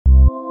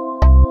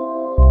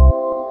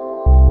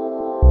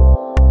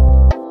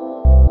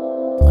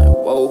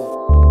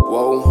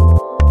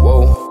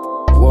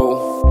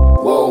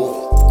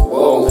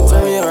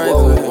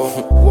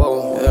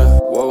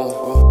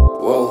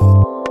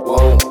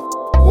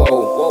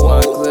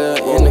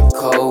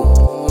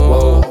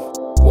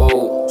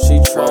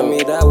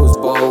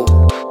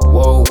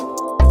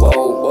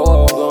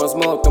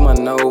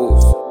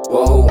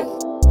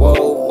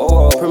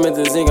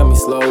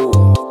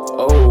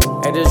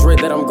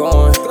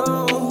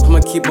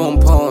keep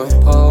on pouring.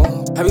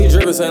 Have you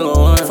driven St.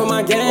 Laurent? For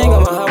my gang,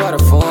 I'ma hop out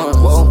of foreign.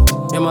 Whoa.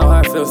 And my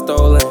heart feels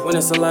stolen when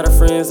it's a lot of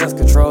friends that's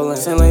controlling.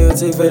 Same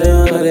loyalty for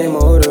them, that ain't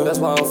motive. That's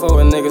why I'm fuck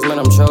with niggas, man,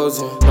 I'm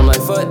chosen. I'm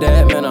like, fuck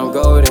that, man, I'm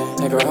golden.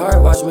 Make her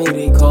heart watch me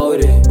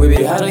decode it. We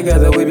be high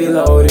together, we be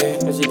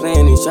loaded. And she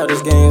playing these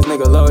childish games,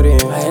 nigga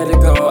loading. I had to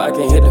go, I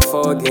can't hit the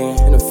 4 again.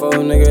 And the 4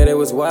 nigga, they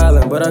was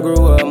wildin', but I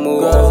grew up,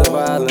 moved girls and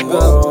violent.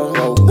 Whoa,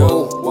 whoa,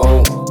 whoa,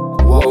 whoa,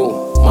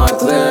 whoa.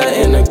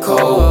 Montclair in the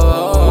cold.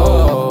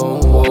 Whoa,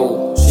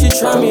 whoa. She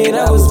tried me,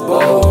 that was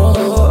bold.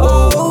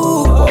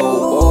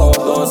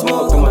 Blowing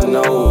smoke through my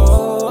nose.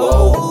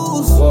 Whoa,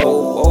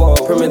 whoa, whoa.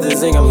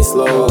 Promethazine got me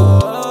slow.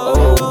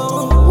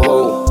 Oh,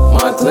 whoa.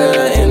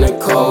 Montclair in the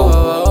cold.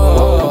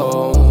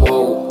 Whoa,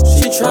 whoa.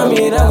 She tried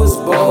me, that was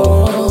bold.